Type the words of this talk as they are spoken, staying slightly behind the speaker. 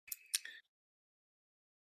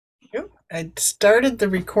I started the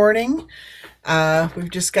recording.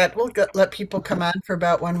 Let people come on for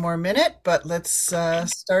about one more minute, but let's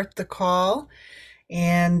start the call.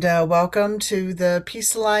 And welcome to the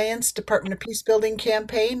Peace Alliance Department of Peace Building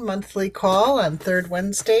Campaign monthly call on third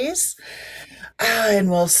Wednesdays. And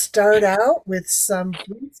we'll start out with some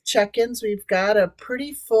brief check-ins. We've got a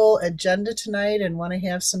pretty full agenda tonight and want to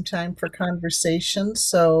have some time for conversation.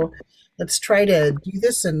 So let's try to do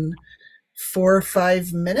this in 4 or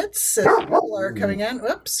 5 minutes as people are coming on.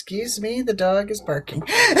 Oops, excuse me, the dog is barking.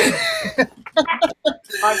 I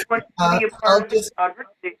want to be a I'll part of this just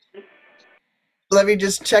conversation. let me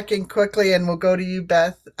just check in quickly and we'll go to you,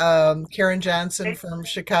 Beth. Karen Johnson from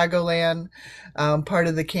Chicagoland, part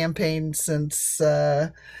of the campaign since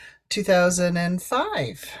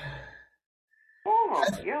 2005. Oh,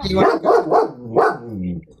 yeah. You want to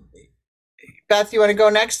go? Beth, you want to go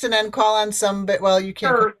next and then call on some, but well, you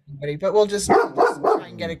can't call Sure. anybody, but we'll just try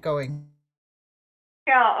and get it going.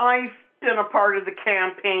 Yeah, I've been a part of the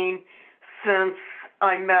campaign since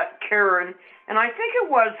I met Karen, and I think it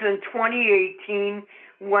was in 2018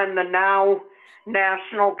 when the Now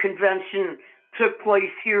National Convention took place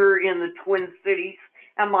here in the Twin Cities.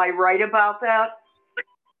 Am I right about that?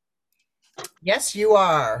 Yes, you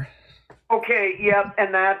are. Okay, yep,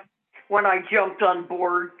 and that's when I jumped on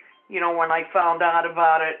board, when I found out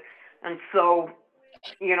about it. And so,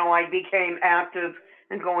 I became active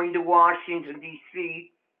in going to Washington, D.C.,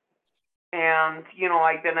 and,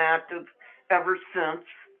 I've been active ever since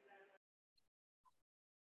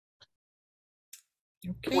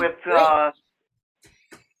Okay, with great. the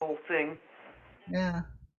whole thing. Yeah.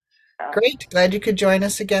 Yeah. Great. Glad you could join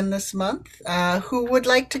us again this month. Who would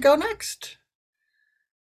like to go next?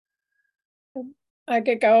 I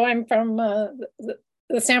could go. I'm from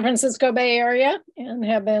the San Francisco Bay Area and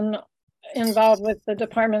have been involved with the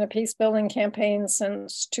Department of Peace Building campaign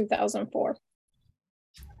since 2004.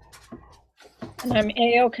 And I'm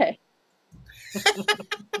A-OK.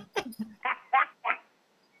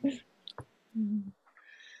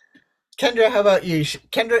 Kendra, how about you?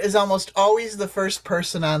 Kendra is almost always the first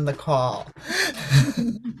person on the call.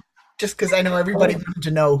 Just because I know everybody wanted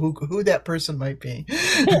to know who that person might be.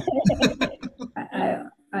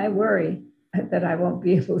 I worry that I won't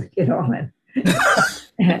be able to get on.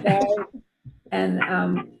 and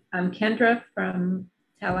I'm Kendra from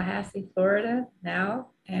Tallahassee, Florida now,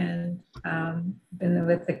 and been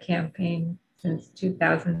with the campaign since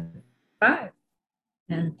 2005.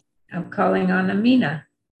 And I'm calling on Amina.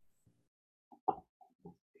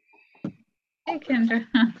 Hey, Kendra.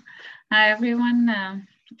 Hi, everyone.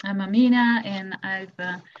 I'm Amina, and I've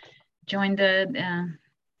joined the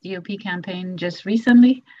DOP campaign just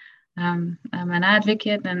recently. I'm an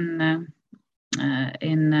advocate and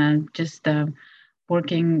just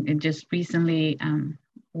working. Just recently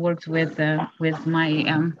worked with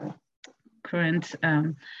my current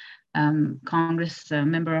Congress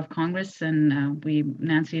member of Congress, and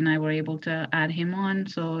Nancy and I were able to add him on.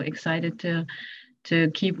 So excited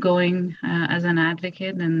to keep going as an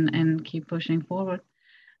advocate and keep pushing forward.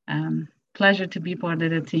 Pleasure to be part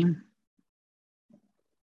of the team.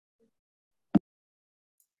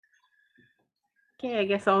 Okay, I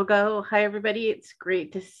guess I'll go. Hi, everybody. It's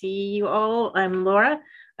great to see you all. I'm Laura.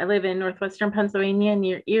 I live in northwestern Pennsylvania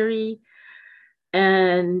near Erie.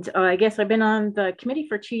 And I guess I've been on the committee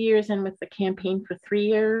for 2 years and with the campaign for 3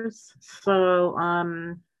 years. So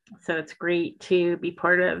it's great to be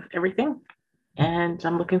part of everything. And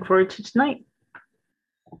I'm looking forward to tonight.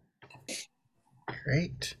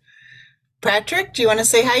 Great. Patrick, do you want to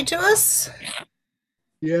say hi to us?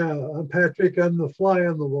 Yeah, I'm Patrick. I'm the fly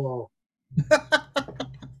on the wall.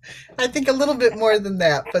 I think a little bit more than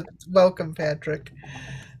that, but welcome, Patrick.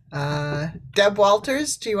 Deb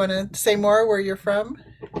Walters, do you want to say more where you're from?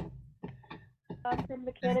 I'm from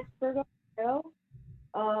Mechanicsburg, Ohio.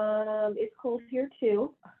 It's cold here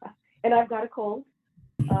too, and I've got a cold.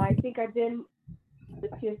 I think I've been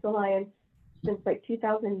with Peace Alliance since like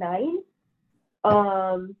 2009.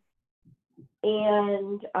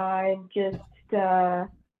 And I'm just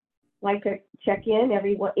like to check in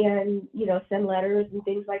everyone and send letters and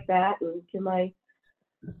things like that and to my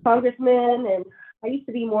congressman. And I used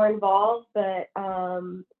to be more involved, but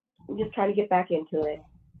I'm just trying to get back into it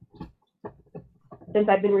since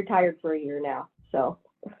I've been retired for a year now. So.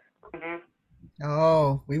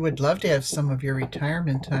 Oh, we would love to have some of your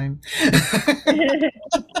retirement time.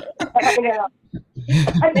 I know.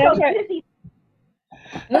 I'm so busy.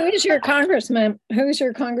 Who's your congressman? Who's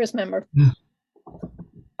your congress member?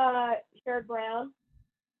 Sherrod Brown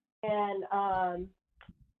and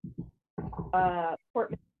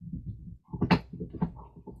Portman.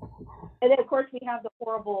 And then of course we have the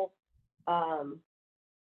horrible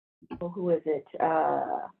well, who is it?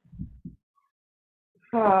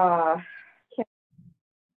 Uh,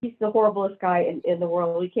 he's the horriblest guy in the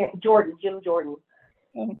world. We can't. Jim Jordan.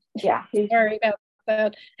 Oh, Yeah, he's. sorry about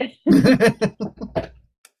that.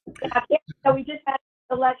 Yeah, we just had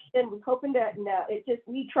an election. We're hoping to. No, it just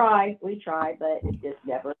we try, but it just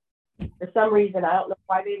never. For some reason, I don't know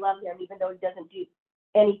why they love him, even though he doesn't do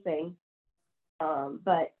anything.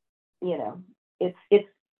 But you know, it's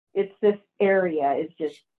this area. It's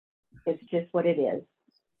just what it is.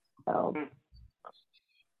 So.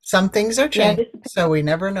 Some things are Yeah, changing, so we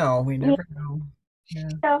never know. We never know.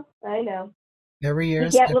 Yeah. I know. Every year You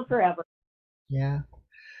is can't different. live forever. Yeah.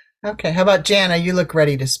 Okay. How about Jana? You look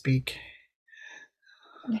ready to speak.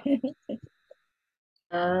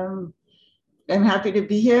 I'm happy to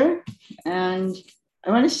be here, and I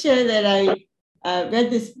want to share that I read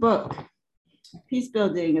this book, Peace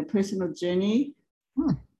Building: A Personal Journey.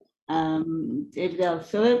 David L.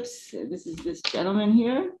 Phillips. This is this gentleman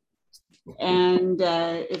here. And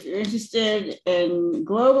if you're interested in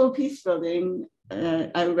global peace building,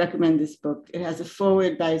 I would recommend this book. It has a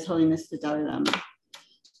foreword by His Holiness the Dalai Lama,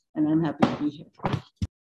 and I'm happy to be here.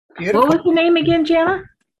 Beautiful. What was the name again, Jana?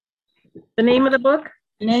 The name of the book?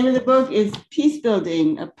 The name of the book is Peace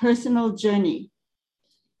Building: A Personal Journey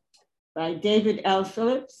by David L.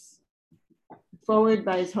 Phillips, foreword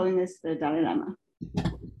by His Holiness the Dalai Lama.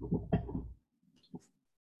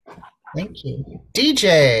 Thank you.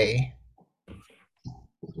 DJ.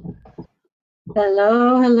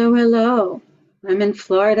 Hello. I'm in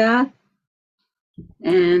Florida,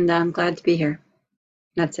 and I'm glad to be here.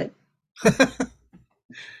 That's it.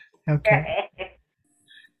 Okay.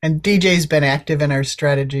 And DJ's been active in our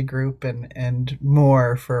strategy group and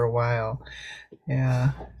more for a while.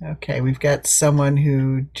 Yeah. Okay. We've got someone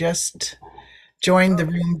who just joined the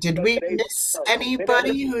room. Did we miss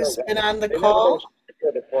anybody who's been on the call?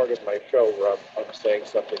 The part of my show where I'm saying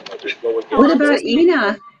something like this. What about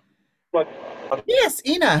Ina? Yes,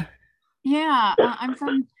 Ina. Yeah,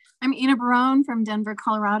 I'm Ina Barone from Denver,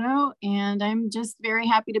 Colorado, and I'm just very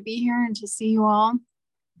happy to be here and to see you all.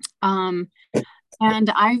 And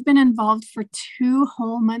I've been involved for 2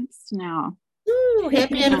 whole months now. Ooh,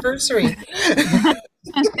 happy anniversary.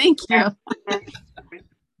 Thank you.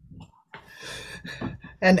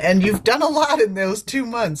 And you've done a lot in those 2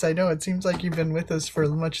 months. I know it seems like you've been with us for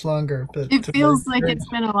much longer, but It feels like it's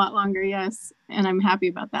been a lot longer, yes, and I'm happy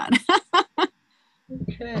about that.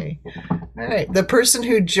 Okay. All right. The person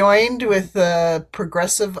who joined with the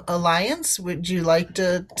Progressive Alliance, would you like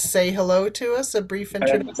to say hello to us? A brief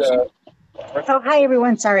introduction? Oh, hi,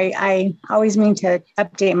 everyone. Sorry, I always mean to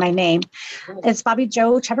update my name. It's Bobby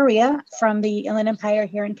Joe Chavarria from the Inland Empire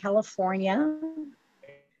here in California.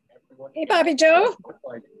 Hey, Bobby Joe.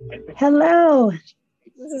 Hello.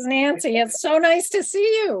 This is Nancy. It's so nice to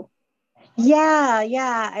see you. Yeah.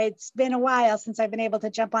 It's been a while since I've been able to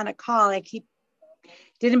jump on a call.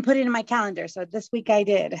 Didn't put it in my calendar, so this week I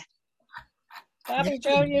did. Bobby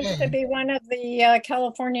Joe used to be one of the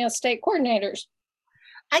California state coordinators.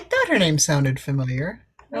 I thought her name sounded familiar.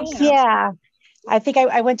 Yeah. I think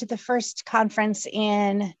I went to the first conference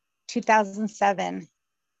in 2007.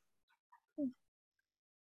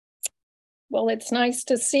 Well, it's nice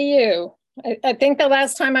to see you. I think the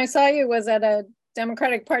last time I saw you was at a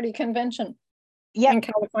Democratic Party convention in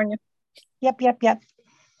California. Yep.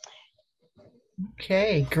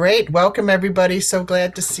 Okay, great. Welcome, everybody. So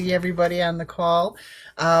glad to see everybody on the call.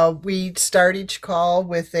 We start each call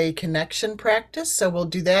with a connection practice. So we'll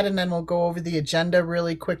do that, and then we'll go over the agenda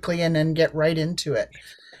really quickly and then get right into it.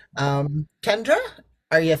 Kendra,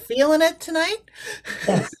 are you feeling it tonight?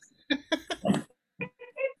 Yes.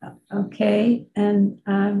 Okay, and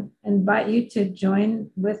invite you to join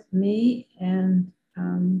with me and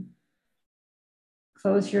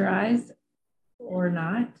close your eyes or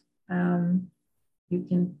not. You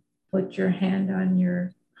can put your hand on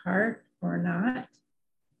your heart or not.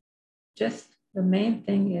 Just the main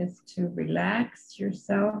thing is to relax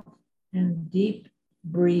yourself and deep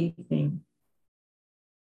breathing.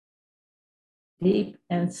 Deep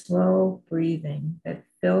and slow breathing that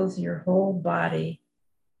fills your whole body.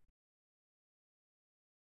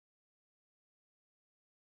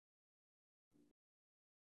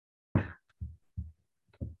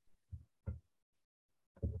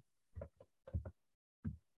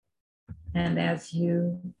 And as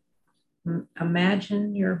you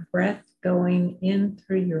imagine your breath going in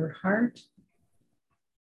through your heart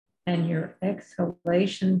and your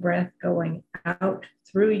exhalation breath going out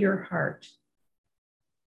through your heart,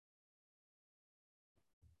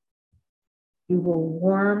 you will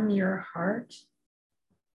warm your heart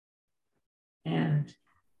and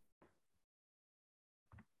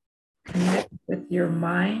connect with your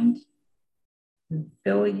mind and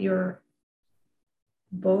fill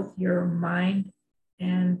both your mind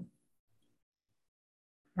and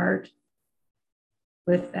heart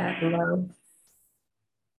with that love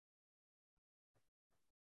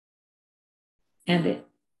and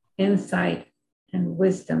insight and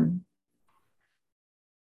wisdom.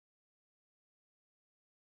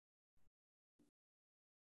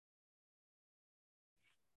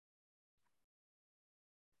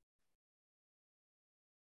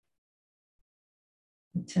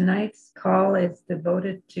 Tonight's call is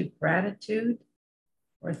devoted to gratitude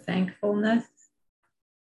or thankfulness.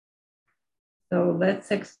 So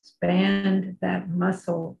let's expand that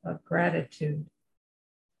muscle of gratitude.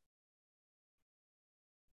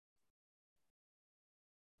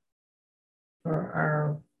 For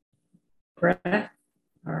our breath,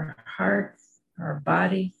 our hearts, our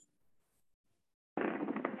bodies,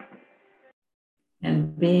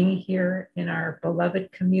 and being here in our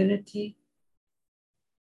beloved community,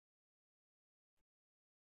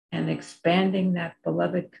 and expanding that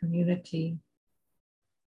beloved community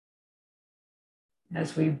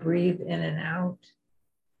as we breathe in and out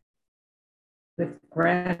with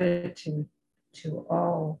gratitude to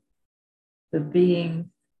all the beings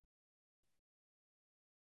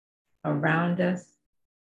around us,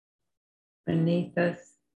 beneath us,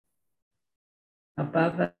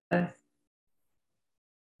 above us,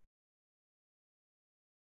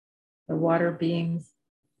 the water beings,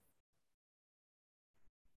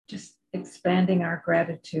 just expanding our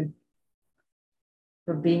gratitude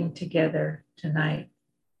for being together tonight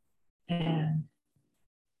and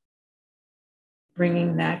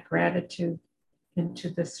bringing that gratitude into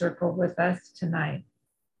the circle with us tonight,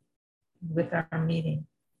 with our meeting.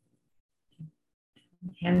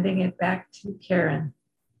 Handing it back to Karen.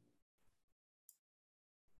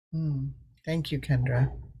 Thank you,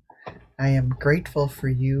 Kendra. I am grateful for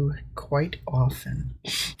you quite often.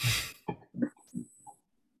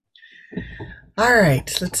 All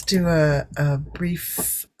right, let's do a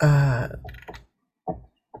brief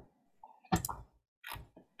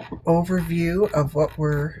overview of what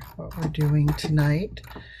we're doing tonight.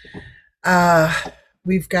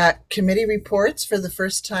 We've got committee reports for the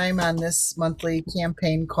first time on this monthly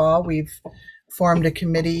campaign call. We've formed a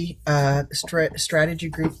committee strategy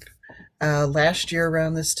group last year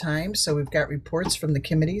around this time. So we've got reports from the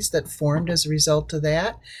committees that formed as a result of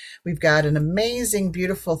that. We've got an amazing,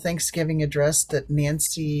 beautiful Thanksgiving address that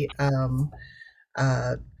Nancy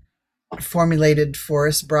formulated for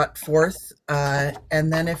us, brought forth.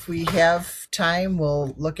 And then if we have time,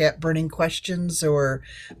 we'll look at burning questions or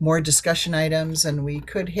more discussion items. And we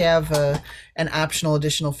could have an optional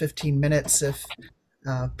additional 15 minutes if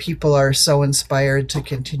people are so inspired to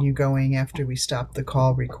continue going after we stop the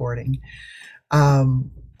call recording.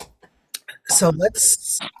 So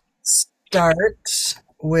let's start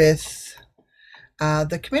with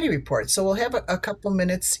the committee report. So we'll have a couple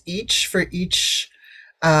minutes each for each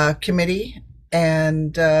committee.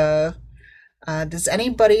 And does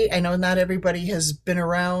anybody, I know not everybody has been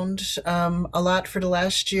around a lot for the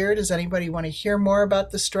last year. Does anybody want to hear more about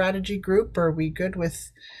the strategy group? Or are we good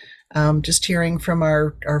with just hearing from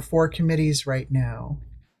our 4 committees right now?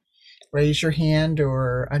 Raise your hand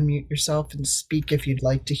or unmute yourself and speak if you'd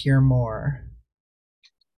like to hear more.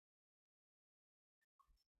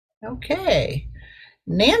 Okay.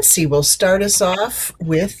 Nancy will start us off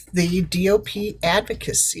with the DOP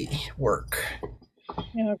advocacy work.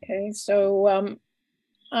 Okay, so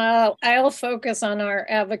I'll focus on our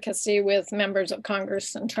advocacy with members of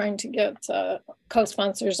Congress and trying to get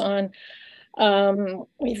co-sponsors on.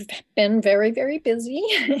 We've been very, very busy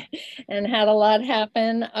and had a lot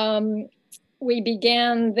happen. We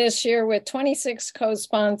began this year with 26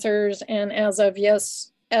 co-sponsors, and as of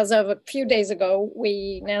a few days ago,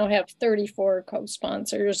 we now have 34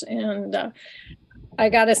 co-sponsors. And I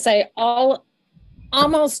gotta say,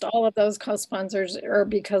 almost all of those co-sponsors are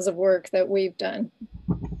because of work that we've done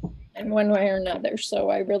in one way or another. So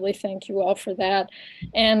I really thank you all for that.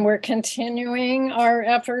 And we're continuing our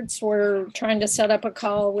efforts. We're trying to set up a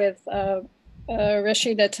call with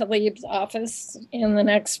Rashida Tlaib's office in the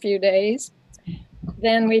next few days.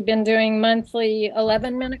 Then we've been doing monthly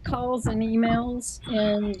 11-minute calls and emails.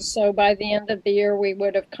 And so by the end of the year, we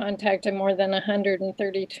would have contacted more than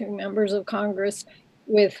 132 members of Congress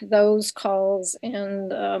with those calls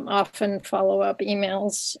and often follow-up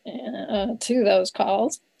emails to those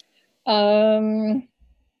calls.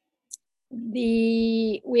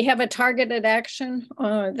 We have a targeted action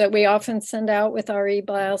that we often send out with our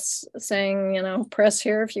e-blasts saying, press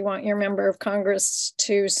here if you want your member of Congress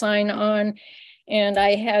to sign on. And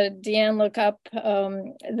I had Deanne look up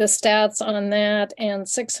the stats on that, and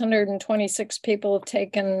 626 people have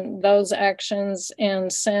taken those actions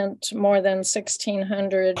and sent more than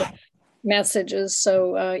 1,600 messages,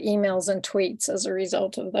 so emails and tweets as a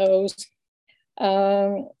result of those.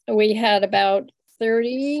 We had about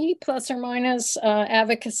 30 plus or minus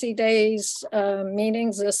advocacy days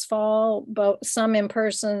meetings this fall, but some in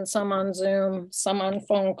person, some on Zoom, some on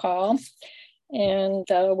phone call. And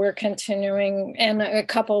we're continuing, and a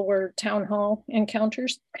couple were town hall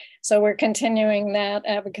encounters. So we're continuing that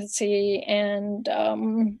advocacy, and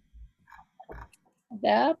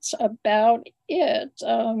that's about it.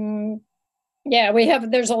 Yeah,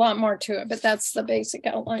 there's a lot more to it, but that's the basic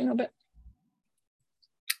outline of it.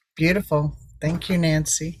 Beautiful. Thank you,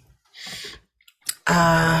 Nancy.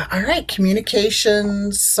 All right,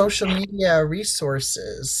 communications, social media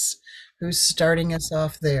resources. Who's starting us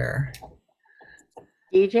off there?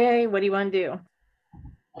 DJ, what do you want to do?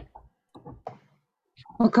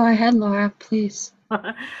 Well, go ahead, Laura, please.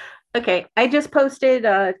 Okay, I just posted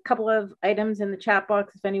a couple of items in the chat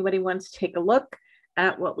box if anybody wants to take a look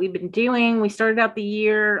at what we've been doing. We started out the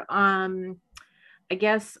year, I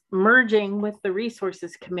guess, merging with the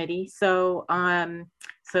resources committee. So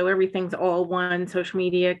everything's all one: social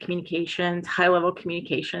media, communications, high-level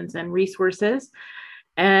communications, and resources.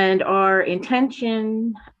 And our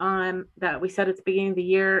intention that we set at the beginning of the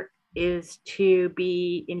year is to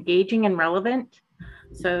be engaging and relevant.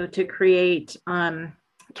 So to create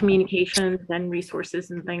communications and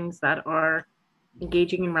resources and things that are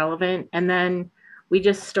engaging and relevant. And then we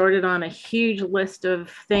just started on a huge list of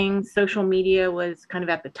things. Social media was kind of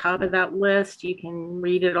at the top of that list. You can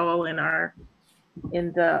read it all in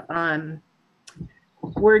the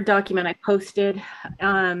Word document I posted.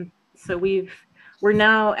 So we're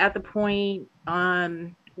now at the point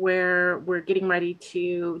where we're getting ready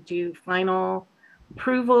to do final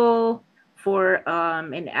approval for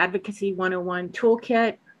an Advocacy 101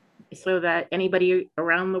 toolkit, so that anybody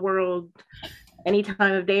around the world, any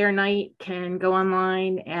time of day or night, can go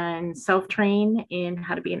online and self-train in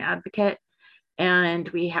how to be an advocate. And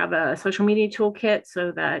we have a social media toolkit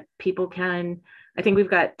so that people can, I think we've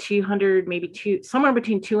got 200, somewhere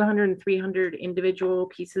between 200 and 300 individual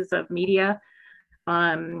pieces of media.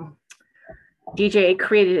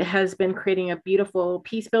 DJ has been creating a beautiful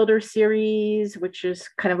Peace Builder series, which is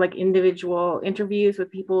kind of like individual interviews with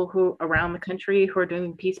people who around the country who are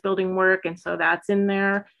doing peace building work. And so that's in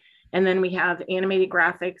there. And then we have animated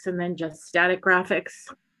graphics and then just static graphics.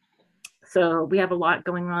 So we have a lot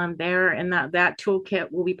going on there, and that toolkit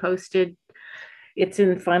will be posted. It's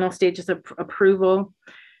in final stages of approval.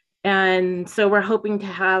 And so we're hoping to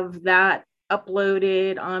have that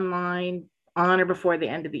uploaded online on or before the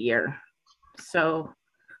end of the year. So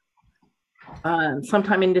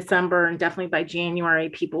sometime in December, and definitely by January,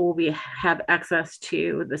 people will have access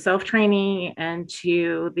to the self-training and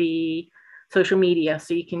to the social media.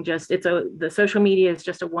 So you can the social media is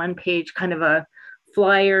just a one-page kind of a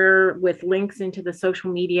flyer with links into the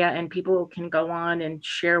social media, and people can go on and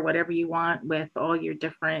share whatever you want with all your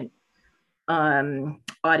different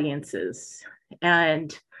audiences.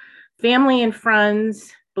 And family and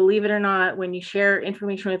friends, believe it or not, when you share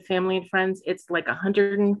information with family and friends, it's like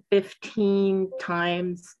 115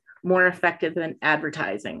 times more effective than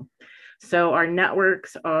advertising. So our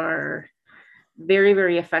networks are very,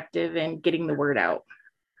 very effective in getting the word out.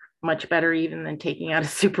 Much better even than taking out a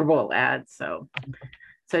Super Bowl ad. So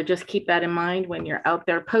just keep that in mind when you're out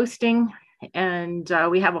there posting. And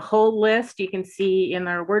we have a whole list. You can see in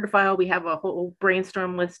our Word file, we have a whole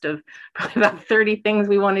brainstorm list of probably about 30 things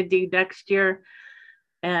we want to do next year.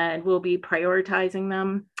 And we'll be prioritizing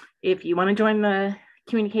them. If you want to join the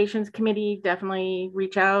communications committee, definitely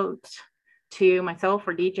reach out to myself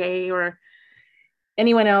or DJ or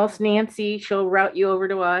anyone else. Nancy, she'll route you over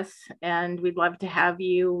to us, and we'd love to have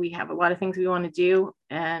you. We have a lot of things we want to do,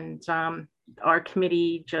 and our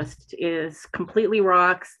committee just is completely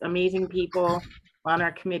rocks. Amazing people on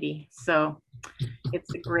our committee. So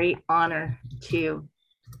it's a great honor to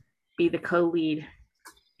be the co-lead.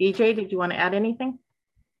 DJ, did you want to add anything?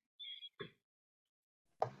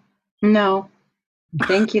 No,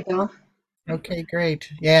 thank you though. Okay,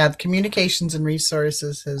 great. Yeah, the communications and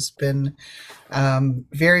resources has been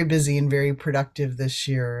very busy and very productive this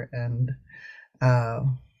year, and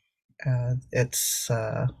it's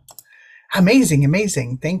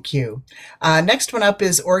amazing. Thank you. Next one up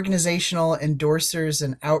is organizational endorsers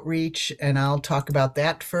and outreach, and I'll talk about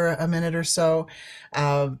that for a minute or so.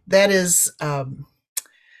 That is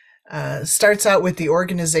Starts out with the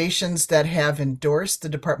organizations that have endorsed the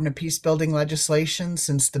Department of Peacebuilding legislation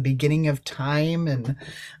since the beginning of time in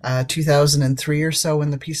 2003 or so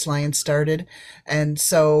when the Peace Alliance started. And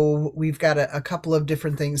so we've got a couple of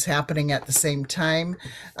different things happening at the same time.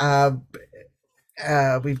 We've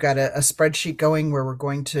got a spreadsheet going where we're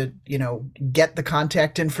going to, get the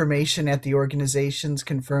contact information at the organizations,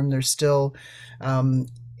 confirm they're still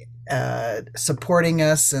supporting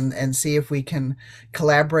us, and see if we can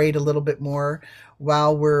collaborate a little bit more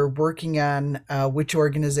while we're working on which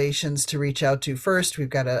organizations to reach out to first. We've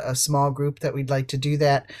got a small group that we'd like to do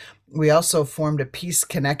that. We also formed a Peace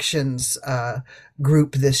Connections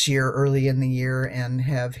group this year, early in the year, and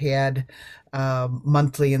have had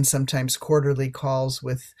monthly and sometimes quarterly calls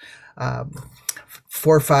with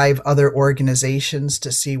 4 or 5 other organizations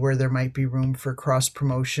to see where there might be room for cross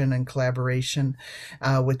promotion and collaboration,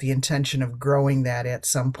 with the intention of growing that at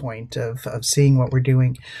some point, of seeing what we're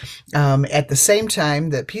doing. At the same time,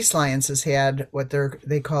 the Peace Alliance has had what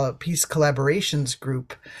they call a Peace Collaborations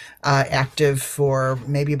Group active for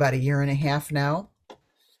maybe about 1.5 years now,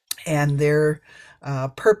 and their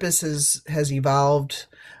purpose has evolved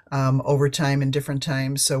over time and different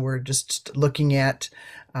times. So we're just looking at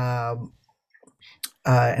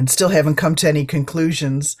and still haven't come to any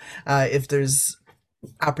conclusions if there's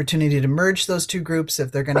opportunity to merge those two groups,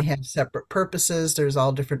 if they're going to have separate purposes. There's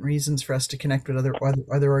all different reasons for us to connect with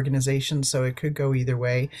other organizations, so it could go either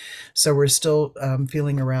way. So we're still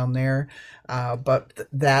feeling around there, but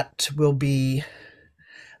that will be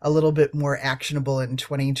a little bit more actionable in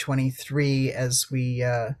 2023 as we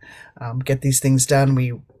get these things done.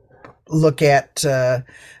 We look at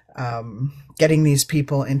getting these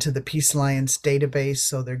people into the Peace Alliance database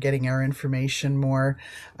so they're getting our information more.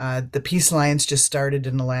 The Peace Alliance just started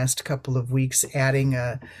in the last couple of weeks adding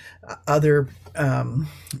other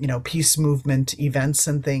peace movement events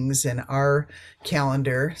and things in our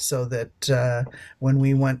calendar, so that when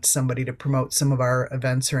we want somebody to promote some of our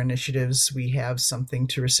events or initiatives, we have something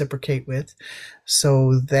to reciprocate with.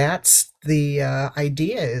 So that's the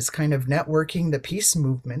idea, is kind of networking the peace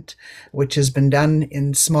movement, which has been done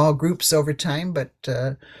in small groups over time. But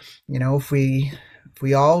if we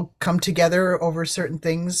all come together over certain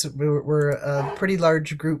things, we're a pretty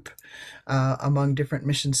large group among different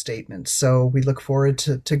mission statements. So we look forward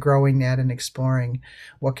to growing that and exploring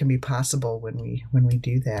what can be possible when we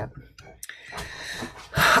do that.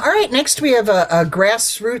 All right, next we have a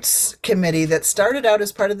grassroots committee that started out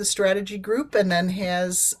as part of the strategy group and then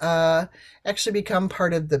has actually become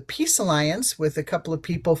part of the Peace Alliance, with a couple of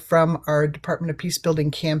people from our Department of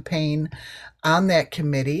Peacebuilding campaign on that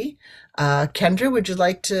committee. Kendra, would you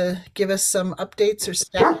like to give us some updates or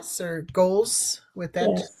status or goals with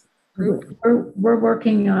that group? We're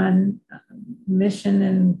working on mission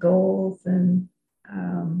and goals and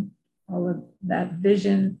all of that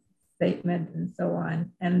vision statement and so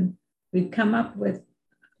on. And we've come up with,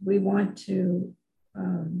 we want to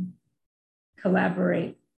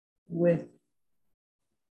collaborate with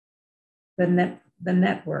the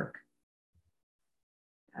network,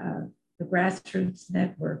 the grassroots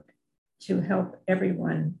network, to help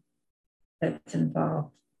everyone that's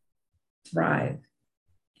involved thrive.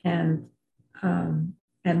 And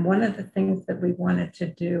one of the things that we wanted to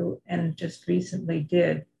do, and just recently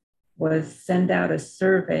did, was send out a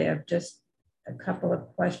survey of just a couple of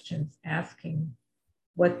questions asking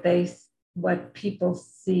what people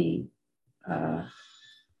see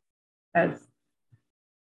as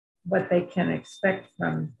what they can expect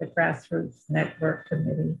from the Grassroots Network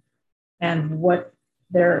Committee, and what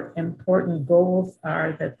their important goals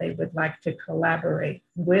are that they would like to collaborate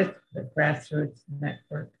with the Grassroots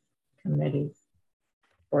Network Committee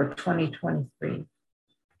for 2023.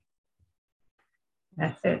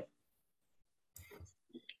 That's it.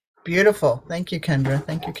 Beautiful. Thank you, Kendra.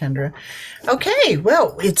 Thank you, Kendra. Okay,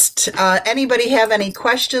 well, it's anybody have any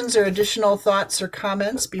questions or additional thoughts or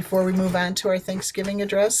comments before we move on to our Thanksgiving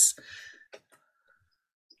address?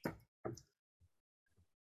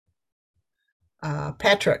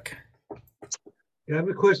 Patrick. Yeah, I have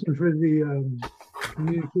a question for the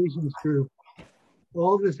communications group.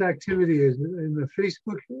 All this activity, is it in the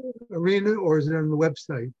Facebook arena or is it on the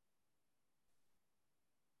website?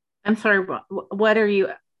 I'm sorry, what are you,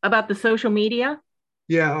 about the social media?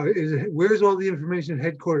 Yeah, where's all the information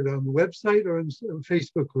headquartered, on the website or in the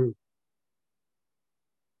Facebook group?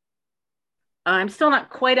 I'm still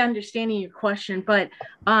not quite understanding your question, but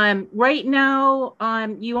right now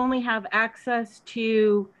you only have access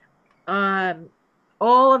to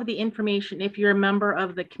all of the information if you're a member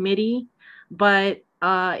of the committee. But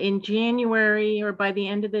in January or by the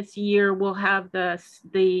end of this year, we'll have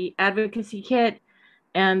the advocacy kit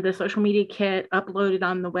and the social media kit uploaded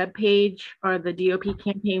on the webpage or the DOP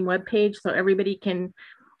campaign webpage, so everybody can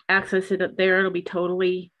access it up there. It'll be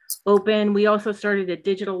totally open. We also started a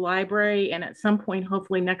digital library, and at some point,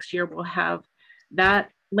 hopefully next year, we'll have that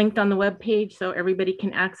linked on the webpage so everybody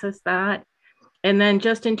can access that. And then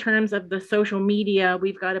just in terms of the social media,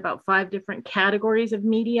 we've got about 5 different categories of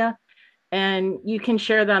media, and you can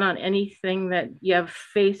share that on anything that you have: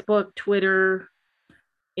 Facebook, Twitter,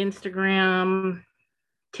 Instagram,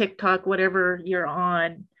 TikTok, whatever you're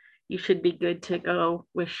on. You should be good to go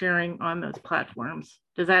with sharing on those platforms.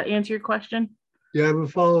 Does that answer your question? Yeah, I have a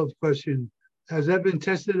follow-up question. Has that been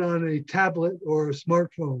tested on a tablet or a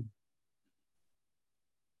smartphone?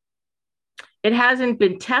 It hasn't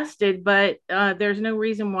been tested, but there's no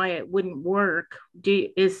reason why it wouldn't work.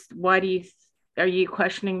 Are you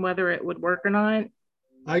questioning whether it would work or not?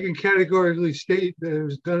 I can categorically state that if it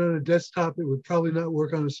was done on a desktop, it would probably not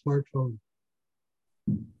work on a smartphone.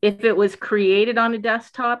 If it was created on a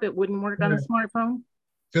desktop, it wouldn't work on a smartphone?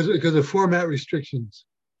 Because of format restrictions.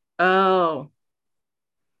 Oh.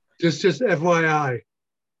 Just FYI.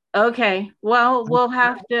 Okay, well, we'll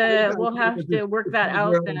have to work that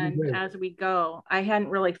out then as we go. I hadn't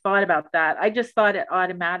really thought about that. I just thought it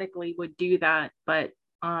automatically would do that, but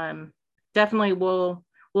definitely we'll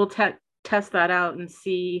test that out and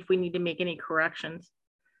see if we need to make any corrections.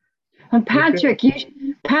 Well, Patrick,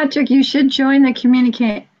 you should join the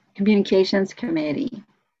communications committee.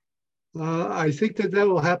 I think that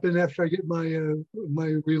will happen after I get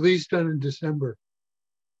my release done in December.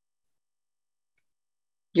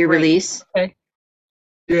 Your release? Okay.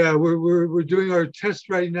 Yeah, we're doing our test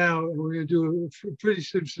right now, and we're going to do a pretty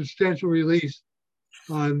substantial release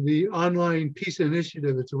on the online peace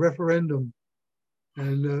initiative. It's a referendum,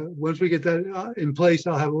 and once we get that in place,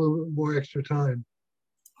 I'll have a little bit more extra time.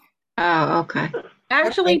 Oh, okay.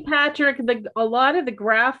 Actually, Patrick, a lot of the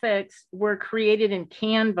graphics were created in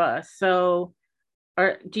Canva. So,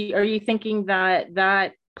 are you thinking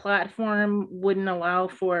that platform wouldn't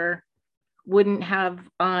have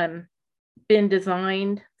been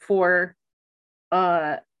designed for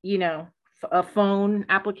a phone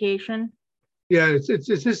application? Yeah, it's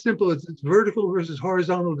just simple. It's vertical versus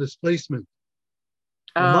horizontal displacement.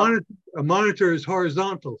 A monitor is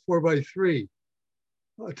horizontal, 4x3.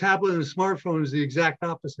 A tablet and a smartphone is the exact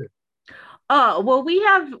opposite. Oh, well, we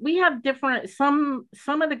have different, some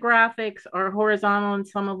of the graphics are horizontal and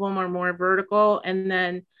some of them are more vertical, and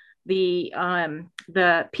then the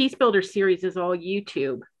Peace Builder series is all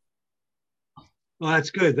YouTube. Well,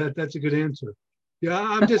 that's good. That's a good answer. Yeah,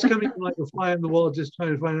 I'm just coming like a fly on the wall, just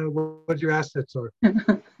trying to find out what your assets are.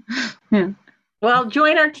 Yeah. Well,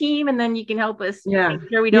 join our team, and then you can help us make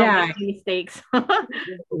sure we don't make any mistakes.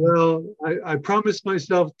 Well, I promised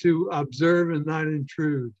myself to observe and not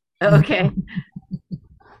intrude. Okay.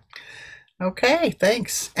 Okay,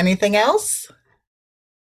 thanks. Anything else?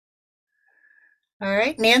 All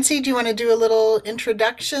right, Nancy, do you want to do a little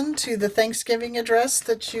introduction to the Thanksgiving address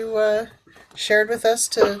that you shared with us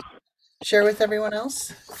to share with everyone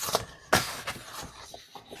else?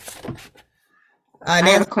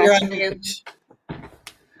 Nancy, you're on mute.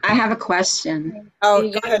 I have a question. Oh,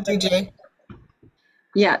 go ahead, DJ.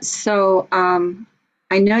 Yeah, so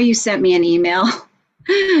I know you sent me an email,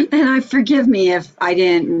 and forgive me if I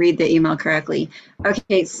didn't read the email correctly.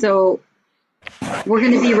 Okay, so we're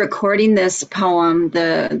going to be recording this poem,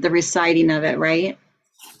 the reciting of it, right?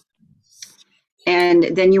 And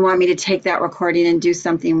then you want me to take that recording and do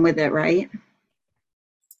something with it, right?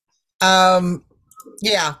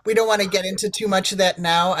 Yeah, we don't want to get into too much of that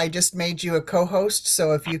now. I just made you a co-host,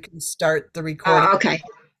 so if you can start the recording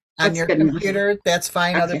on your computer, that's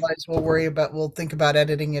fine. Okay. Otherwise, we'll think about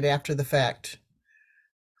editing it after the fact.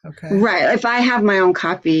 Okay. Right. If I have my own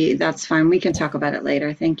copy, that's fine. We can talk about it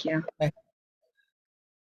later. Thank you.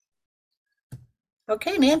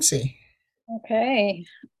 Okay, Nancy. Okay.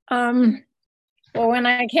 Well, when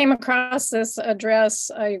I came across this address,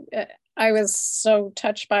 I was so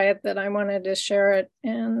touched by it that I wanted to share it,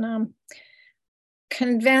 and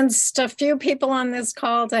convinced a few people on this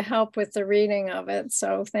call to help with the reading of it.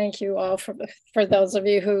 So thank you all for those of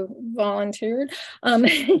you who volunteered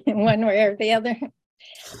in one way or the other.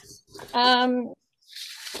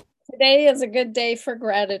 Today is a good day for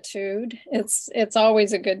gratitude. It's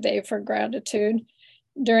always a good day for gratitude.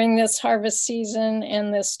 During this harvest season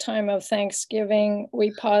and this time of Thanksgiving,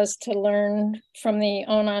 we pause to learn from the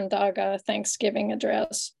Onondaga Thanksgiving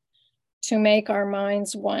address to make our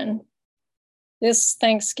minds one. This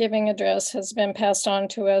Thanksgiving address has been passed on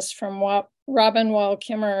to us from Robin Wall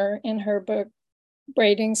Kimmerer in her book,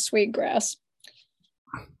 Braiding Sweetgrass.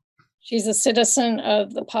 She's a citizen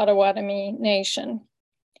of the Potawatomi Nation.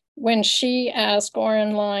 When she asked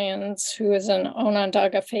Orrin Lyons, who is an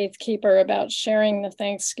Onondaga faith keeper, about sharing the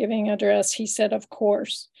Thanksgiving address, he said, "Of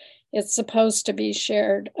course, it's supposed to be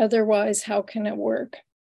shared. Otherwise, how can it work?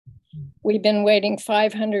 We've been waiting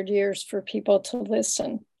 500 years for people to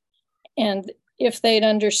listen. And if they'd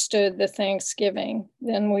understood the Thanksgiving,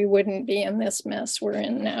 then we wouldn't be in this mess we're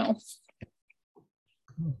in now."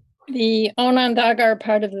 The Onondaga are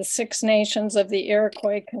part of the Six Nations of the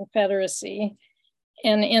Iroquois Confederacy.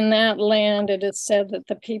 And in that land, it is said that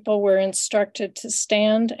the people were instructed to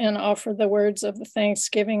stand and offer the words of the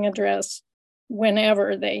Thanksgiving address whenever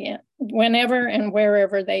and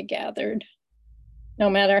wherever they gathered, no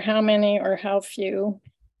matter how many or how few,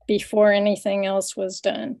 before anything else was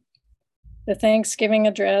done. The Thanksgiving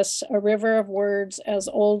address, a river of words as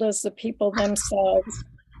old as the people themselves,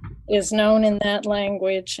 is known in that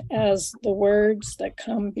language as the words that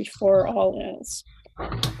come before all else.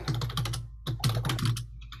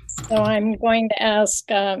 So I'm going to ask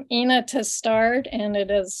Ina to start, and it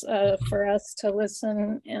is for us to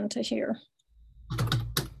listen and to hear.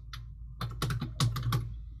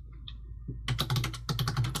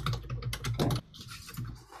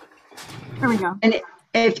 There we go. And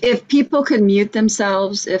if people could mute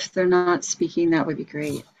themselves if they're not speaking, that would be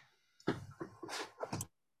great.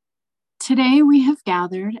 Today we have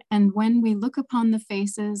gathered, and when we look upon the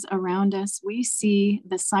faces around us, we see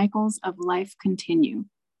the cycles of life continue.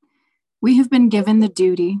 We have been given the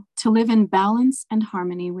duty to live in balance and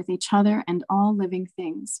harmony with each other and all living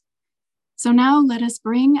things. So now let us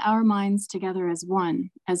bring our minds together as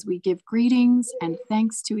one, as we give greetings and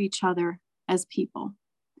thanks to each other as people.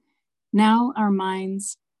 Now our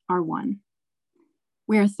minds are one.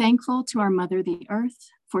 We are thankful to our Mother, the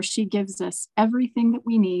Earth, for she gives us everything that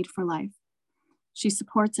we need for life. She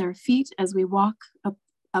supports our feet as we walk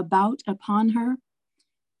about upon her.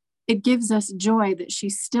 It gives us joy that she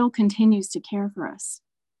still continues to care for us,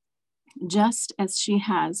 just as she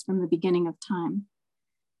has from the beginning of time.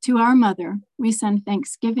 To our Mother, we send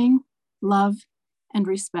thanksgiving, love, and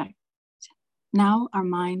respect. Now our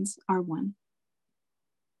minds are one.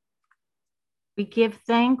 We give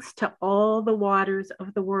thanks to all the waters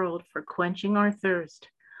of the world for quenching our thirst,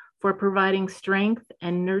 for providing strength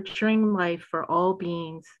and nurturing life for all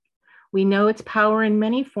beings. We know its power in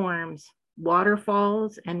many forms: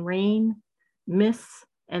 waterfalls and rain, mists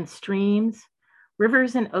and streams,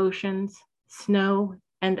 rivers and oceans, snow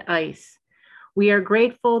and ice. We are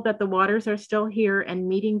grateful that the waters are still here and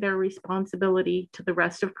meeting their responsibility to the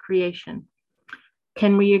rest of creation.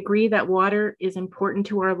 Can we agree that water is important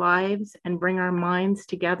to our lives and bring our minds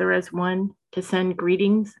together as one to send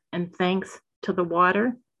greetings and thanks to the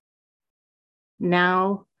water?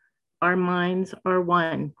 Now our minds are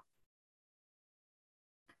one.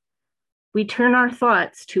 We turn our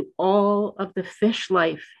thoughts to all of the fish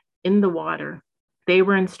life in the water. They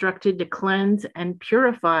were instructed to cleanse and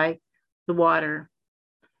purify the water.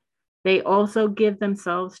 They also give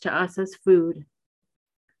themselves to us as food.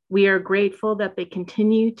 We are grateful that they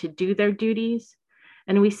continue to do their duties,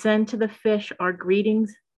 and we send to the fish our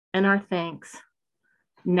greetings and our thanks.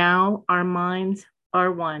 Now our minds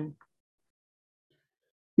are one.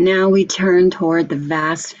 Now we turn toward the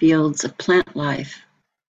vast fields of plant life.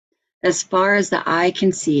 As far as the eye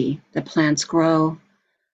can see, the plants grow,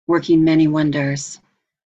 working many wonders.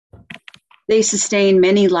 They sustain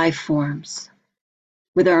many life forms.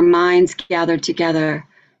 With our minds gathered together,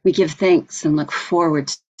 we give thanks and look forward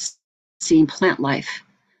to seeing plant life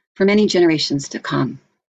for many generations to come.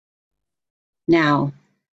 Now,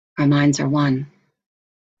 our minds are one.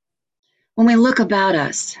 When we look about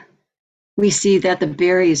us, we see that the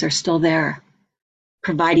berries are still there,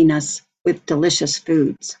 providing us with delicious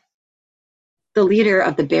foods. The leader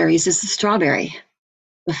of the berries is the strawberry,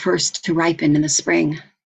 the first to ripen in the spring.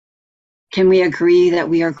 Can we agree that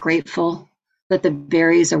we are grateful that the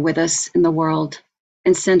berries are with us in the world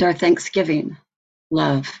and send our thanksgiving,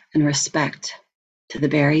 love, and respect to the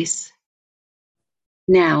berries?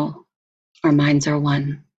 Now, our minds are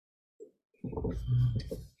one.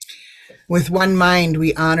 With one mind,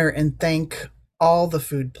 we honor and thank all the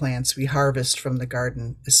food plants we harvest from the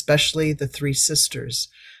garden, especially the three sisters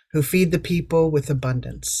who feed the people with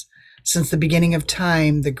abundance. Since the beginning of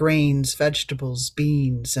time, the grains, vegetables,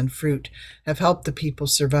 beans, and fruit have helped the people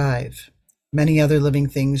survive. Many other living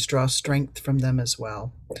things draw strength from them as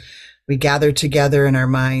well. We gather together in our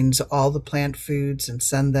minds all the plant foods and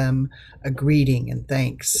send them a greeting and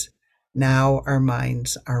thanks. Now our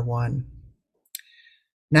minds are one.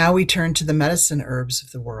 Now we turn to the medicine herbs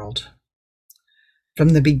of the world. From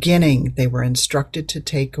the beginning, they were instructed to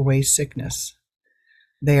take away sickness.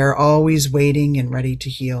 They are always waiting and ready to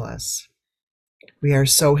heal us. We are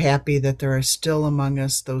so happy that there are still among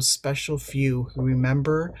us those special few who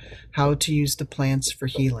remember how to use the plants for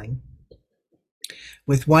healing.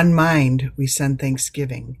 With one mind, we send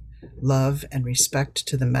thanksgiving, love, and respect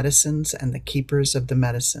to the medicines and the keepers of the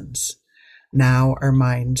medicines. Now our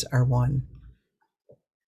minds are one.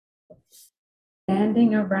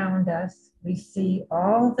 Standing around us, we see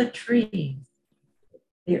all the trees.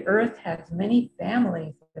 The earth has many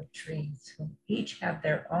families of trees who each have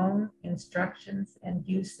their own instructions and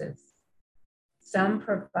uses. Some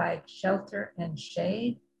provide shelter and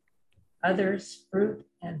shade, others fruit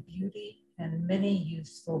and beauty and many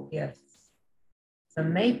useful gifts. The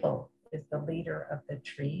maple is the leader of the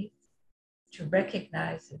trees to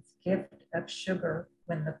recognize its gift of sugar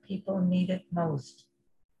when the people need it most.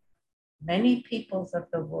 Many peoples of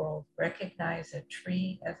the world recognize a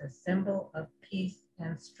tree as a symbol of peace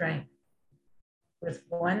and strength. With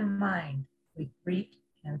one mind, we greet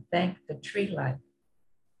and thank the tree life.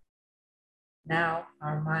 Now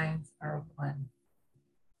our minds are one.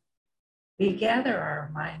 We gather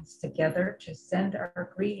our minds together to send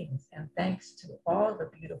our greetings and thanks to all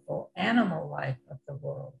the beautiful animal life of the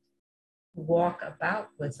world who walk about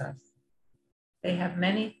with us. They have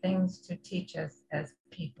many things to teach us as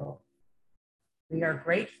people. We are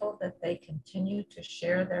grateful that they continue to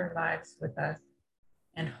share their lives with us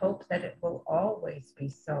and hope that it will always be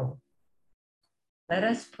so. Let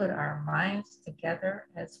us put our minds together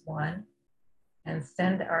as one and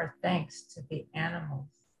send our thanks to the animals.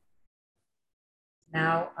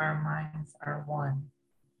 Now our minds are one.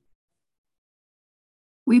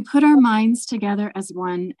 We put our minds together as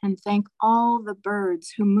one and thank all the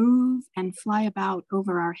birds who move and fly about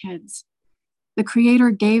over our heads. The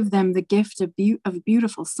Creator gave them the gift of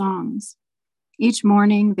beautiful songs. Each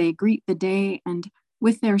morning they greet the day and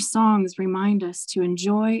with their songs remind us to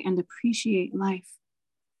enjoy and appreciate life.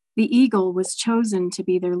 The eagle was chosen to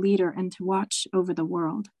be their leader and to watch over the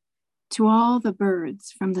world. To all the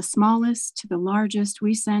birds, from the smallest to the largest,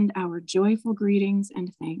 we send our joyful greetings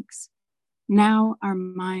and thanks. Now our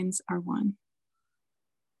minds are one.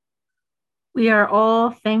 We are all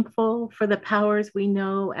thankful for the powers we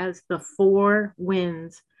know as the four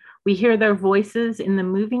winds. We hear their voices in the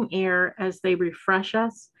moving air as they refresh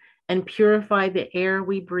us and purify the air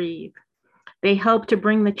we breathe. They help to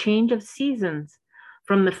bring the change of seasons.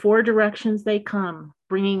 From the four directions they come,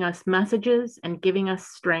 bringing us messages and giving us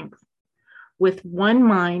strength. With one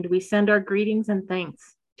mind, we send our greetings and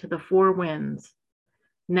thanks to the four winds.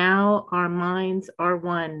 Now our minds are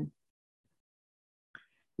one.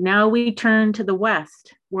 Now we turn to the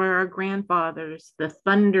west, where our grandfathers, the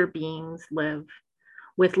thunder beings, live.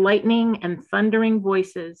 With lightning and thundering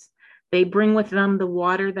voices, they bring with them the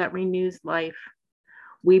water that renews life.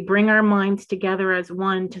 We bring our minds together as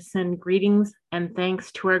one to send greetings and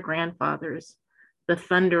thanks to our grandfathers, the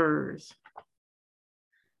thunderers.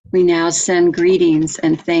 We now send greetings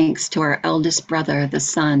and thanks to our eldest brother, the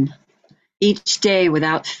sun. Each day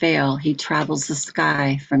without fail, he travels the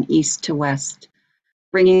sky from east to west,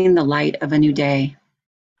 bringing the light of a new day.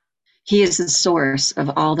 He is the source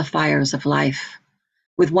of all the fires of life.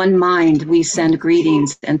 With one mind, we send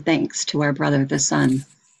greetings and thanks to our brother, the sun.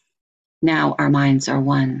 Now our minds are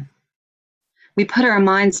one. We put our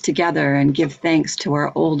minds together and give thanks to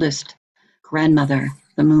our oldest grandmother,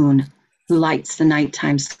 the moon, who lights the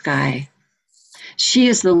nighttime sky. She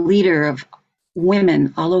is the leader of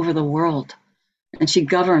women all over the world, and she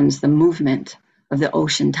governs the movement of the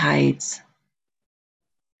ocean tides.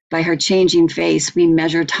 By her changing face, we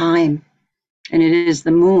measure time, and it is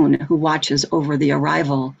the moon who watches over the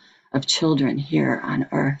arrival of children here on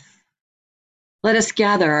Earth. Let us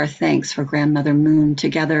gather our thanks for Grandmother Moon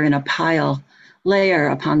together in a pile, layer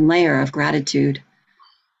upon layer of gratitude,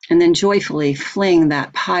 and then joyfully fling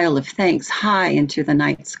that pile of thanks high into the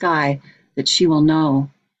night sky that she will know.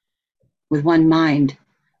 With one mind,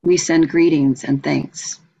 we send greetings and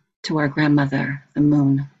thanks to our grandmother, the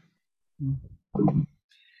moon.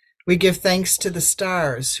 We give thanks to the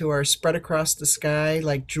stars who are spread across the sky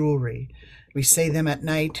like jewelry. We say them at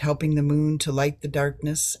night, helping the moon to light the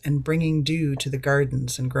darkness and bringing dew to the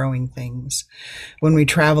gardens and growing things. When we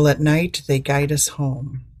travel at night, they guide us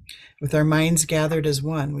home. With our minds gathered as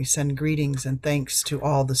one, we send greetings and thanks to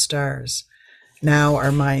all the stars. Now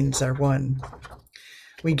our minds are one.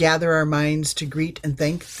 We gather our minds to greet and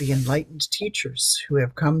thank the enlightened teachers who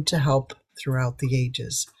have come to help throughout the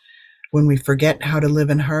ages. When we forget how to live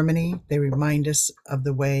in harmony, they remind us of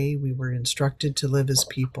the way we were instructed to live as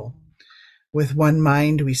people. With one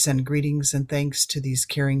mind, we send greetings and thanks to these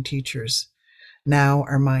caring teachers. Now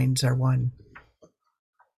our minds are one.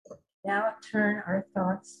 Now turn our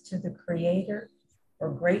thoughts to the Creator or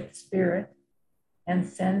Great Spirit and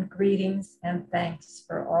send greetings and thanks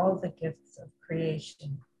for all the gifts of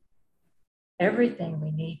creation. Everything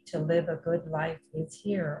we need to live a good life is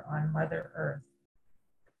here on Mother Earth.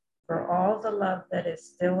 For all the love that is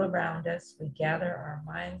still around us, we gather our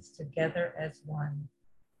minds together as one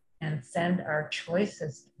and send our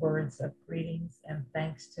choicest words of greetings and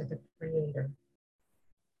thanks to the Creator.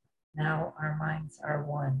 Now our minds are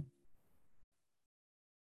one.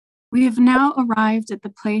 We have now arrived at the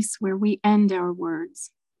place where we end our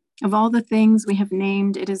words. Of all the things we have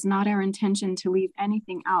named, it is not our intention to leave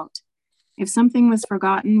anything out. If something was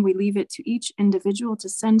forgotten, we leave it to each individual to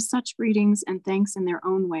send such greetings and thanks in their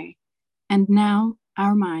own way. And now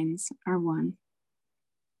our minds are one.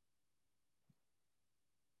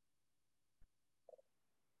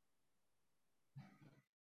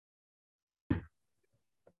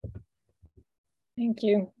 Thank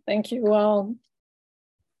you. Thank you all.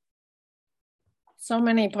 So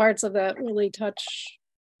many parts of that really touch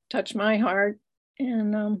my heart.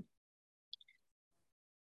 And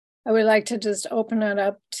I would like to just open it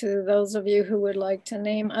up to those of you who would like to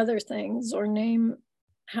name other things or name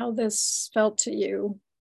how this felt to you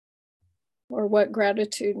or what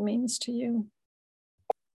gratitude means to you.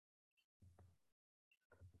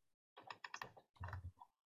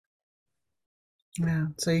 Yeah,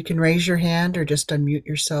 so you can raise your hand or just unmute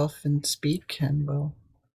yourself and speak, and we'll.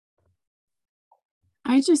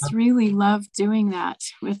 I just really loved doing that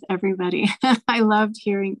with everybody. I loved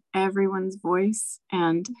hearing everyone's voice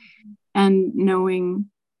and knowing,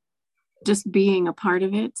 just being a part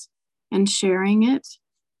of it and sharing it.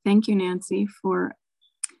 Thank you, Nancy, for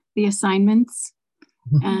the assignments.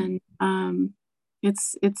 And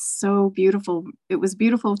it's so beautiful. It was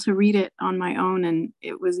beautiful to read it on my own, and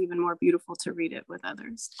it was even more beautiful to read it with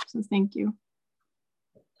others. So thank you.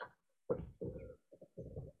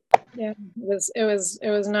 Yeah, it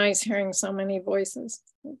was nice hearing so many voices.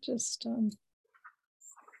 It just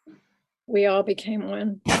we all became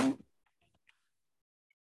one.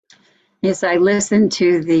 Yes, I listened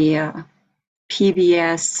to the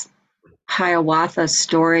PBS Hiawatha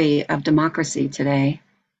story of democracy today.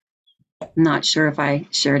 I'm not sure if I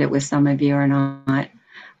shared it with some of you or not,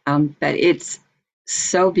 but it's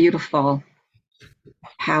so beautiful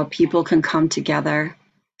how people can come together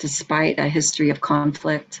despite a history of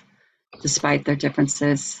conflict, despite their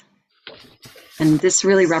differences. And this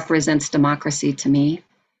really represents democracy to me.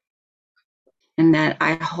 And that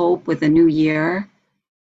I hope with the new year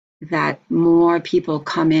that more people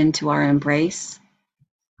come into our embrace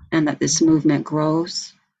and that this movement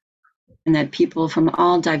grows and that people from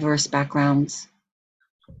all diverse backgrounds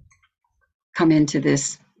come into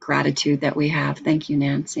this gratitude that we have. Thank you,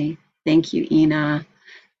 Nancy. Thank you, Ina.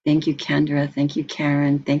 Thank you, Kendra. Thank you,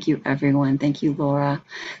 Karen. Thank you, everyone. Thank you, Laura.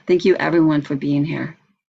 Thank you, everyone, for being here.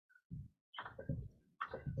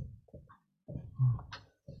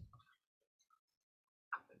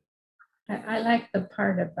 I like the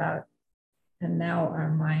part about, and now our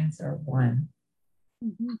minds are one.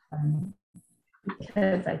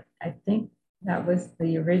 Because I think that was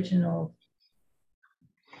the original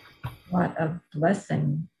thought of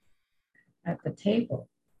blessing at the table.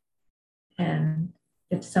 And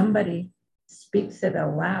if somebody speaks it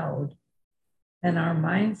aloud, then our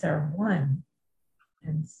minds are one.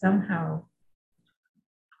 And somehow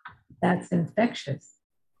that's infectious.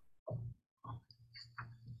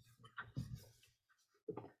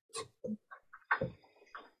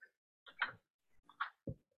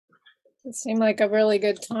 It seemed like a really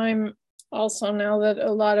good time also now that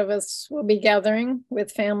a lot of us will be gathering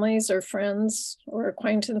with families or friends or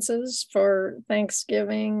acquaintances for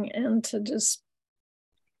Thanksgiving, and to just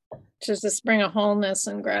bring a wholeness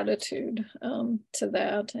and gratitude to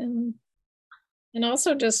that, and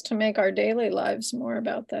also just to make our daily lives more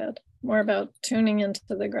about that, more about tuning into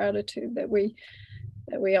the gratitude that we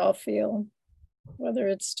all feel. Whether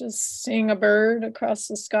it's just seeing a bird across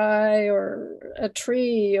the sky or a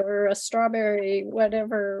tree or a strawberry,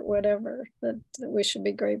 whatever, that we should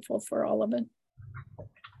be grateful for all of it.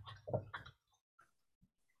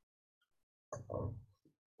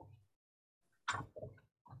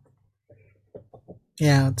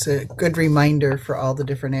 Yeah, it's a good reminder for all the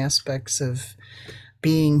different aspects of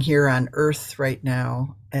being here on Earth right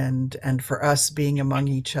now, and for us being among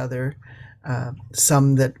each other.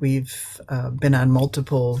 Some that we've been on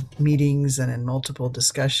multiple meetings and in multiple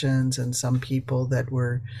discussions, and some people that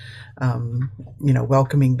we're,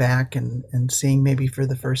 welcoming back and seeing maybe for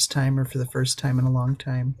the first time or for the first time in a long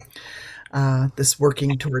time. This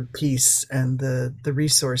working toward peace and the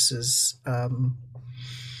resources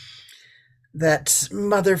that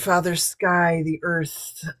Mother, Father, Sky, the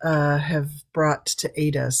Earth have brought to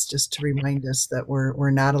aid us, just to remind us that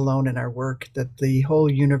we're not alone in our work, that the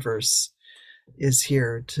whole universe is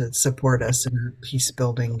here to support us in our peace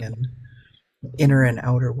building and inner and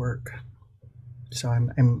outer work. So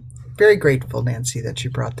I'm very grateful, Nancy, that you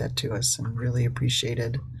brought that to us, and really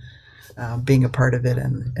appreciated being a part of it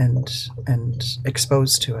and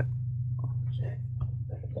exposed to it.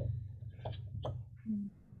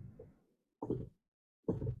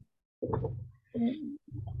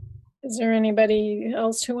 Is there anybody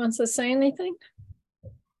else who wants to say anything?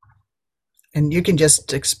 And you can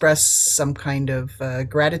just express some kind of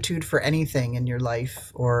gratitude for anything in your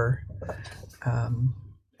life, or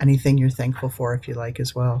anything you're thankful for, if you like,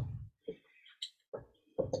 as well.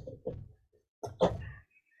 I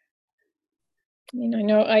mean, I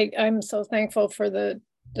know I'm so thankful for the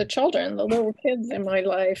children, the little kids in my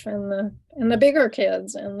life, and the bigger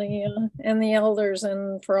kids, and the elders,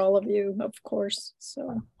 and for all of you, of course.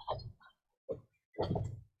 So.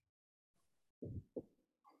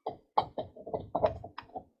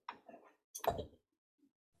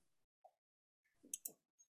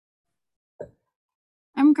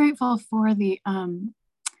 I'm grateful for the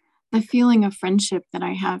feeling of friendship that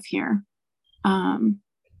I have here.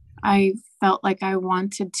 I felt like I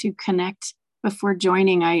wanted to connect before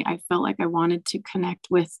joining. I felt like I wanted to connect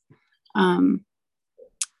with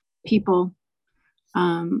people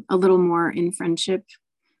a little more in friendship.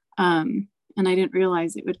 And I didn't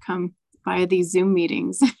realize it would come via these Zoom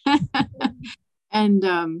meetings.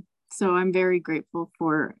 And so I'm very grateful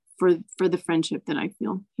for the friendship that I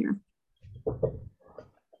feel here.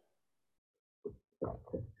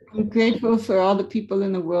 I'm grateful for all the people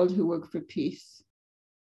in the world who work for peace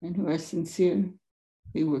and who are sincerely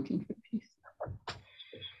working for peace.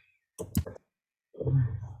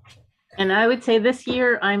 And I would say this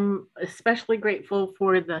year, I'm especially grateful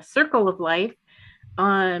for the Circle of Life.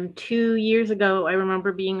 2 years ago, I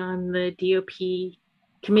remember being on the DOP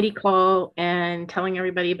committee call and telling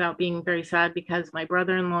everybody about being very sad because my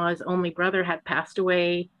brother-in-law's only brother had passed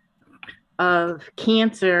away of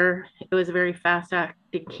cancer. It was a very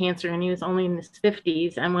fast-acting cancer, and he was only in his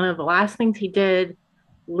 50s. And one of the last things he did,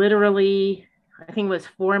 literally, I think it was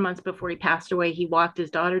 4 months before he passed away, he walked his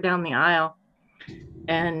daughter down the aisle.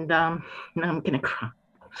 And now I'm gonna cry.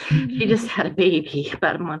 She just had a baby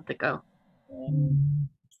about a month ago.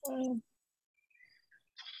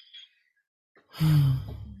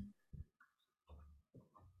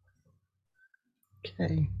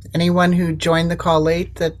 Okay. Anyone who joined the call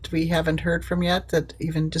late that we haven't heard from yet, that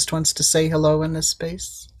even just wants to say hello in this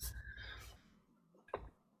space?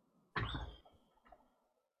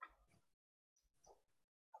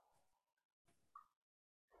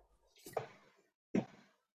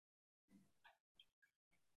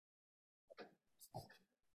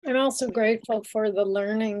 I'm also grateful for the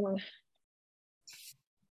learning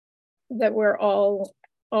that we're all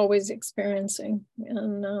always experiencing,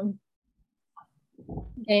 and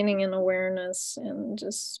gaining an awareness, and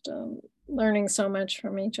just learning so much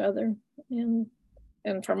from each other, and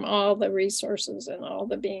from all the resources and all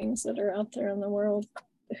the beings that are out there in the world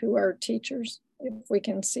who are teachers, if we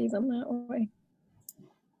can see them that way.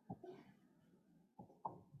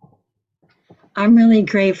 I'm really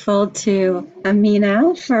grateful to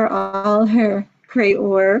Amina for all her great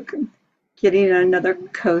work, getting another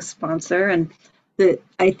co-sponsor. And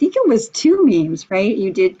I think it was 2 memes, right?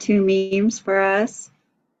 You did 2 memes for us.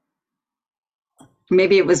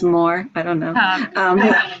 Maybe it was more. I don't know.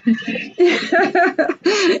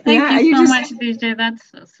 Thank you so much, DJ. That's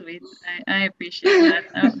so sweet. I appreciate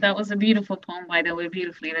that. That was a beautiful poem, by the way,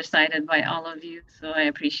 beautifully recited by all of you. So I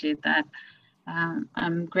appreciate that.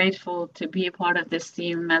 I'm grateful to be a part of this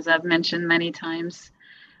team, as I've mentioned many times.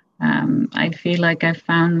 I feel like I've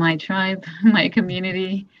found my tribe, my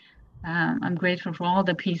community. I'm grateful for all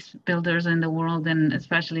the peace builders in the world, and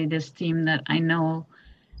especially this team that I know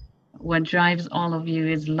what drives all of you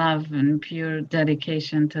is love and pure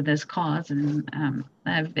dedication to this cause. And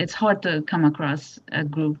it's hard to come across a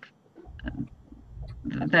group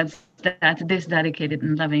that's this dedicated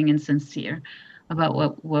and loving and sincere about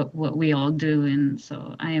what we all do. And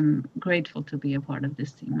so I am grateful to be a part of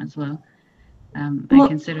this team as well. I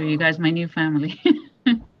consider you guys my new family.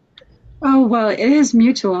 Oh, well, it is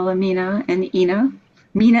mutual, Amina and Ina.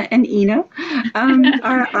 Mina and Ina,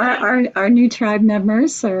 our new tribe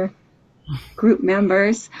members or group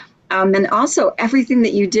members. And also everything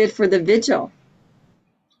that you did for the vigil.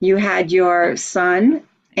 You had your son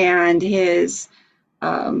and his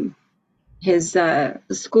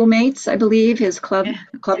schoolmates, I believe, his club.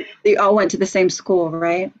 They all went to the same school,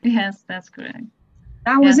 right? Yes, that's correct.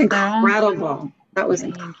 That was Yes, they're all- incredible. That was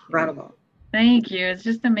Thank you. incredible. Thank you. It's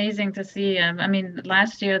just amazing to see. I mean,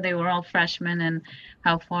 last year they were all freshmen, and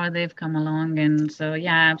how far they've come along. And so,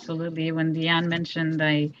 yeah, absolutely. When Deanne mentioned,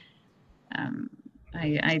 I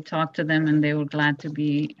talked to them, and they were glad to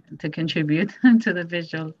contribute to the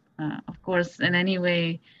visual. Of course, in any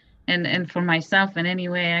way, and for myself, in any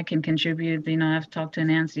way I can contribute. You know, I've talked to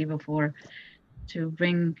Nancy before to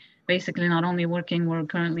bring basically not only we're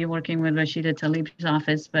currently working with Rashida Tlaib's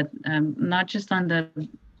office, but not just on the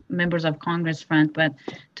members of Congress front, but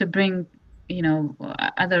to bring, you know,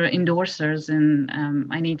 other endorsers. And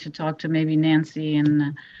I need to talk to maybe Nancy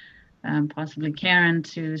and possibly Karen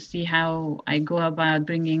to see how I go about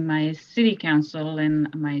bringing my city council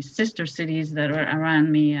and my sister cities that are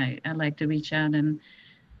around me. I like to reach out and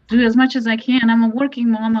do as much as I can. I'm a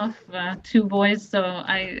working mom of 2 boys, so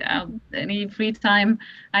any free time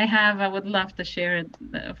I have, I would love to share it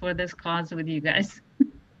for this cause with you guys.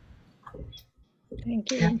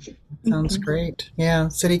 Thank you. Yeah, sounds great. Yeah,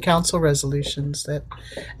 city council resolutions,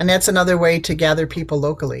 and that's another way to gather people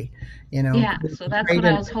locally. You know, Yeah, so that's what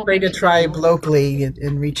I was hoping. Create a tribe locally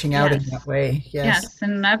in reaching out in that way. Yes,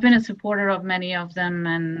 and I've been a supporter of many of them,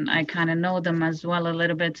 and I kind of know them as well a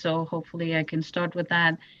little bit. So hopefully I can start with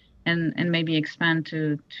that, and maybe expand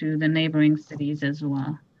to the neighboring cities as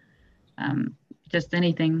well. Just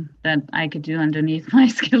anything that I could do underneath my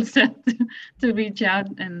skill set to reach out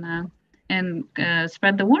and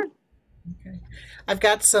spread the word. Okay. I've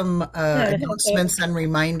got some announcements and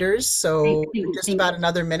reminders. So just about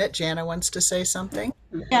another minute. Jana wants to say something.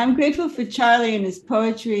 Yeah, I'm grateful for Charlie and his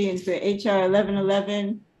poetry, and for HR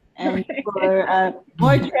 1111, and for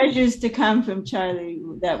more treasures to come from Charlie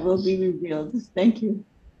that will be revealed. Thank you.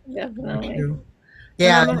 Definitely. Thank you.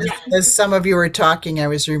 Yeah, as some of you were talking, I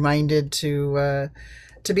was reminded to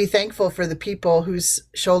be thankful for the people whose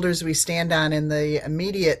shoulders we stand on in the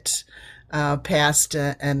immediate past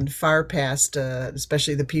and far past,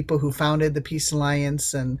 especially the people who founded the Peace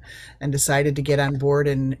Alliance and decided to get on board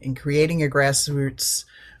in creating a grassroots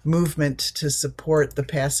movement to support the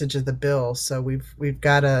passage of the bill. So we've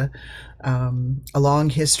got a long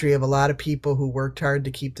history of a lot of people who worked hard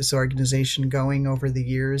to keep this organization going over the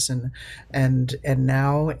years and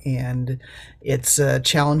now, and it's a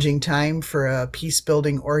challenging time for a peace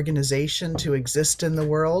building organization to exist in the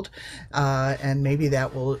world, and maybe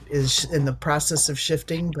that is in the process of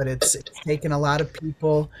shifting, but it's taken a lot of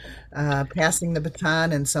people passing the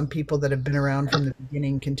baton, and some people that have been around from the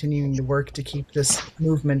beginning continuing to work to keep this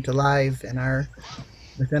movement alive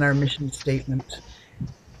within our mission statement.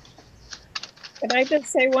 Could I just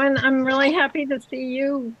say one? I'm really happy to see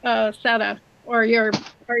you, Seta, or your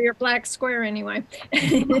black square anyway.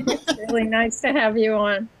 It's really nice to have you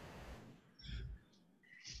on.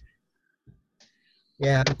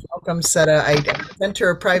 Yeah, welcome, Seta. I sent her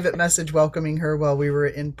a private message welcoming her while we were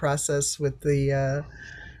in process with the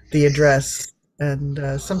address.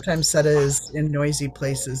 And sometimes Seta is in noisy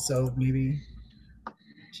places, so maybe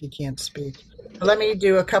she can't speak. Let me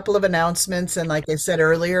do a couple of announcements. And like I said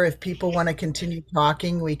earlier, if people want to continue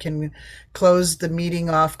talking, we can close the meeting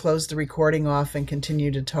off, close the recording off, and continue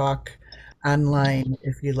to talk online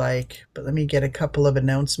if you like. But let me get a couple of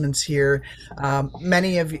announcements here.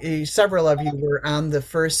 Several of you were on the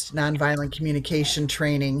first nonviolent communication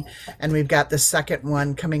training, and we've got the second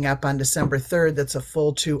one coming up on December 3rd. That's a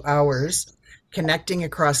full 2 hours. Connecting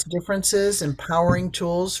across differences, empowering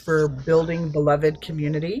tools for building beloved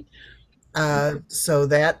community. So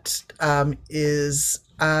that is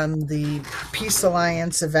on the Peace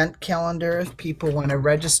Alliance event calendar. If people want to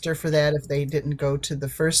register for that, if they didn't go to the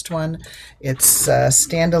first one, it's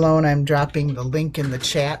standalone. I'm dropping the link in the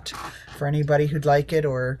chat for anybody who'd like it,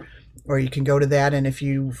 or you can go to that. And if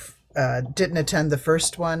you didn't attend the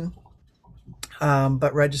first one,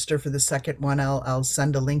 but register for the second one, I'll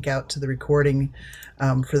send a link out to the recording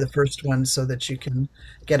for the first one so that you can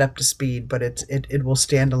get up to speed, but it will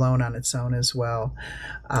stand alone on its own as well.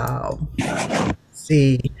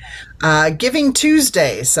 Giving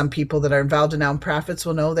Tuesday. Some people that are involved in nonprofits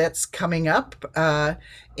will know that's coming up.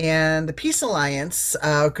 And the Peace Alliance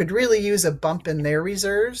could really use a bump in their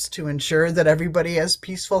reserves to ensure that everybody has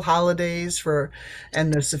peaceful holidays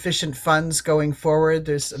and there's sufficient funds going forward.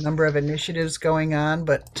 There's a number of initiatives going on,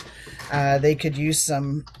 but they could use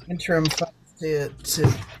some interim funds to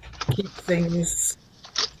keep things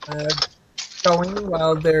going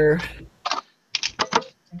while things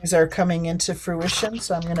are coming into fruition.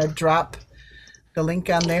 So I'm going to drop the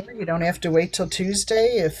link on there. You don't have to wait till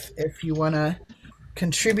Tuesday if you want to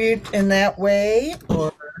contribute in that way,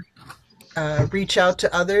 or reach out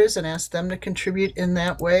to others and ask them to contribute in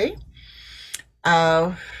that way.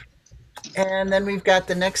 And then we've got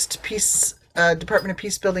the next Department of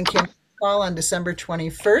Peace Building campaign call on December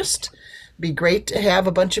 21st. Be great to have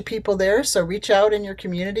a bunch of people there. So reach out in your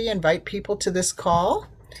community, invite people to this call.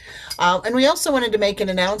 And we also wanted to make an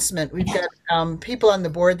announcement. We've got people on the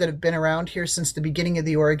board that have been around here since the beginning of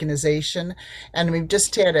the organization, and we've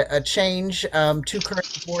just had a change. 2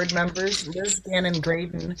 current board members, Liz Gannon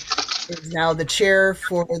Graydon is now the chair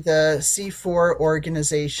for the C4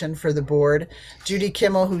 organization for the board. Judy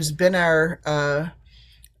Kimmel, who's been our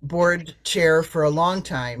board chair for a long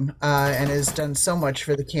time and has done so much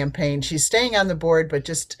for the campaign. She's staying on the board, but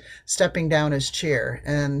just stepping down as chair.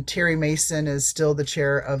 And Terry Mason is still the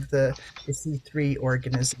chair of the C3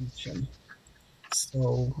 organization.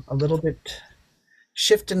 So a little bit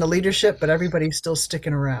shift in the leadership, but everybody's still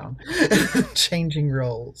sticking around, changing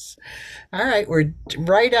roles. All right, we're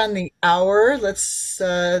right on the hour. Let's,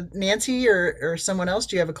 Nancy or someone else,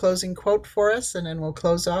 do you have a closing quote for us? And then we'll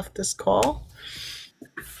close off this call.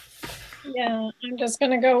 Yeah, I'm just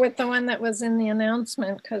going to go with the one that was in the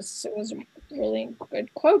announcement because it was a really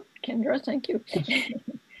good quote, Kendra. Thank you.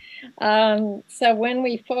 So when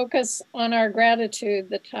we focus on our gratitude,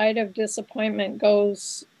 the tide of disappointment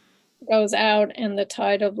goes out and the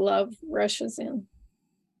tide of love rushes in.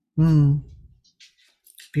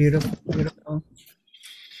 Beautiful, beautiful.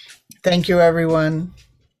 Thank you, everyone.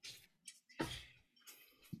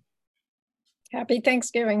 Happy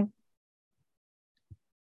Thanksgiving.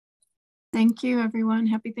 Thank you, everyone.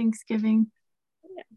 Happy Thanksgiving.